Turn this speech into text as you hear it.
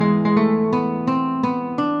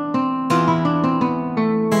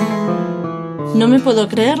No me puedo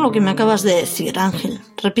creer lo que me acabas de decir, Ángel.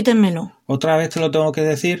 Repítemelo. ¿Otra vez te lo tengo que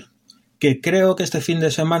decir? Que creo que este fin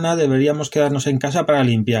de semana deberíamos quedarnos en casa para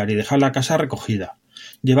limpiar y dejar la casa recogida.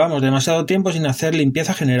 Llevamos demasiado tiempo sin hacer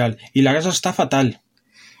limpieza general y la casa está fatal.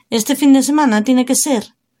 Este fin de semana tiene que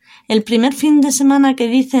ser el primer fin de semana que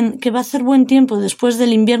dicen que va a hacer buen tiempo después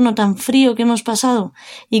del invierno tan frío que hemos pasado.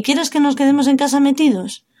 ¿Y quieres que nos quedemos en casa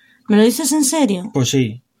metidos? ¿Me lo dices en serio? Pues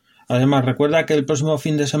sí. Además, recuerda que el próximo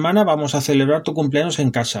fin de semana vamos a celebrar tu cumpleaños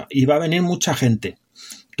en casa y va a venir mucha gente.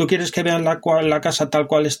 ¿Tú quieres que vean la casa tal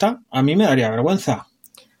cual está? A mí me daría vergüenza.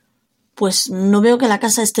 Pues no veo que la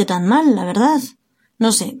casa esté tan mal, la verdad.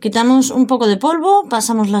 No sé, quitamos un poco de polvo,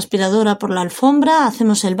 pasamos la aspiradora por la alfombra,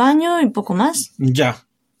 hacemos el baño y poco más. Ya.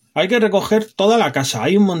 Hay que recoger toda la casa.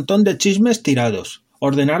 Hay un montón de chismes tirados.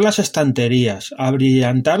 Ordenar las estanterías,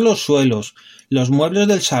 abrillantar los suelos, los muebles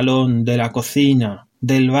del salón, de la cocina,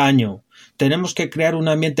 del baño. Tenemos que crear un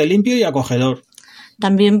ambiente limpio y acogedor.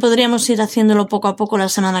 También podríamos ir haciéndolo poco a poco la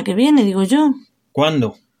semana que viene, digo yo.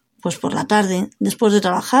 ¿Cuándo? Pues por la tarde, después de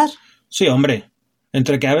trabajar. Sí, hombre.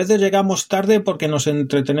 Entre que a veces llegamos tarde porque nos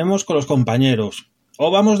entretenemos con los compañeros, o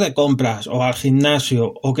vamos de compras, o al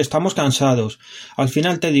gimnasio, o que estamos cansados. Al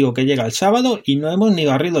final te digo que llega el sábado y no hemos ni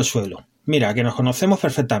barrido el suelo. Mira, que nos conocemos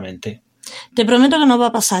perfectamente. Te prometo que no va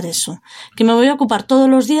a pasar eso, que me voy a ocupar todos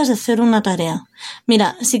los días de hacer una tarea.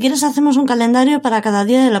 Mira, si quieres hacemos un calendario para cada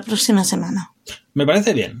día de la próxima semana. Me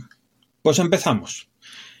parece bien. Pues empezamos.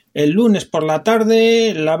 El lunes por la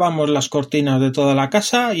tarde lavamos las cortinas de toda la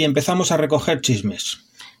casa y empezamos a recoger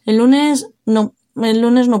chismes. El lunes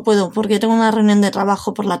no puedo porque tengo una reunión de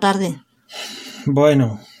trabajo por la tarde.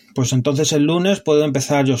 Bueno, pues entonces el lunes puedo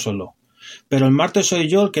empezar yo solo. Pero el martes soy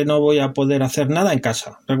yo el que no voy a poder hacer nada en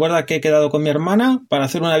casa. Recuerda que he quedado con mi hermana para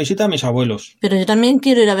hacer una visita a mis abuelos. Pero yo también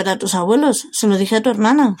quiero ir a ver a tus abuelos. Se lo dije a tu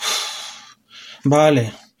hermana.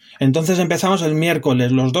 Vale. Entonces empezamos el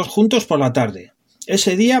miércoles, los dos juntos por la tarde.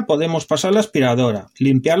 Ese día podemos pasar la aspiradora,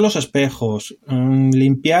 limpiar los espejos,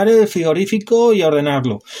 limpiar el frigorífico y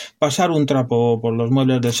ordenarlo, pasar un trapo por los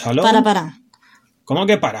muebles del salón. Para. ¿Cómo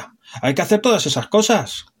que para? Hay que hacer todas esas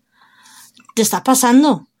cosas. ¿Te estás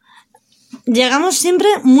pasando? Llegamos siempre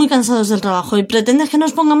muy cansados del trabajo y ¿pretendes que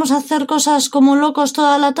nos pongamos a hacer cosas como locos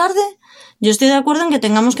toda la tarde? Yo estoy de acuerdo en que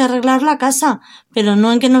tengamos que arreglar la casa, pero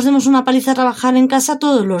no en que nos demos una paliza a trabajar en casa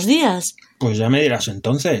todos los días. Pues ya me dirás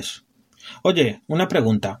entonces. Oye, una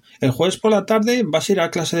pregunta. ¿El jueves por la tarde vas a ir a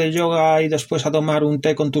clase de yoga y después a tomar un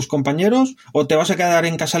té con tus compañeros o te vas a quedar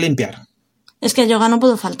en casa a limpiar? Es que a yoga no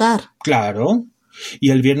puedo faltar. Claro.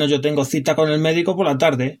 Y el viernes yo tengo cita con el médico por la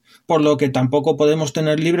tarde, por lo que tampoco podemos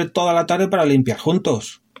tener libre toda la tarde para limpiar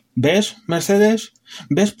juntos. ¿Ves, Mercedes?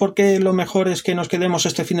 ¿Ves por qué lo mejor es que nos quedemos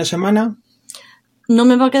este fin de semana? No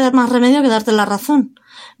me va a quedar más remedio que darte la razón.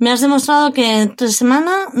 Me has demostrado que entre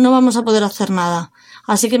semana no vamos a poder hacer nada.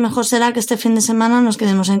 Así que mejor será que este fin de semana nos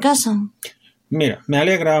quedemos en casa. Mira, me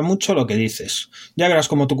alegra mucho lo que dices. Ya verás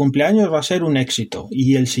como tu cumpleaños va a ser un éxito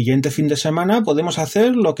y el siguiente fin de semana podemos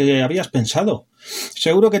hacer lo que habías pensado.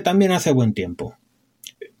 Seguro que también hace buen tiempo.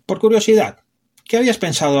 Por curiosidad, ¿qué habías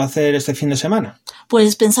pensado hacer este fin de semana?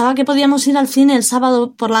 Pues pensaba que podíamos ir al cine el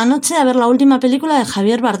sábado por la noche a ver la última película de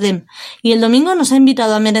Javier Bardem y el domingo nos ha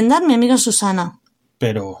invitado a merendar mi amiga Susana.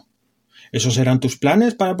 Pero, ¿esos eran tus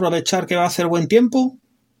planes para aprovechar que va a hacer buen tiempo?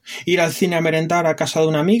 ¿Ir al cine a merendar a casa de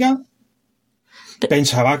una amiga?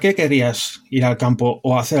 Pensaba que querías ir al campo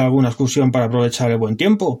o hacer alguna excursión para aprovechar el buen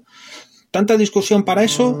tiempo. ¿Tanta discusión para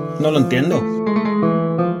eso? No lo entiendo.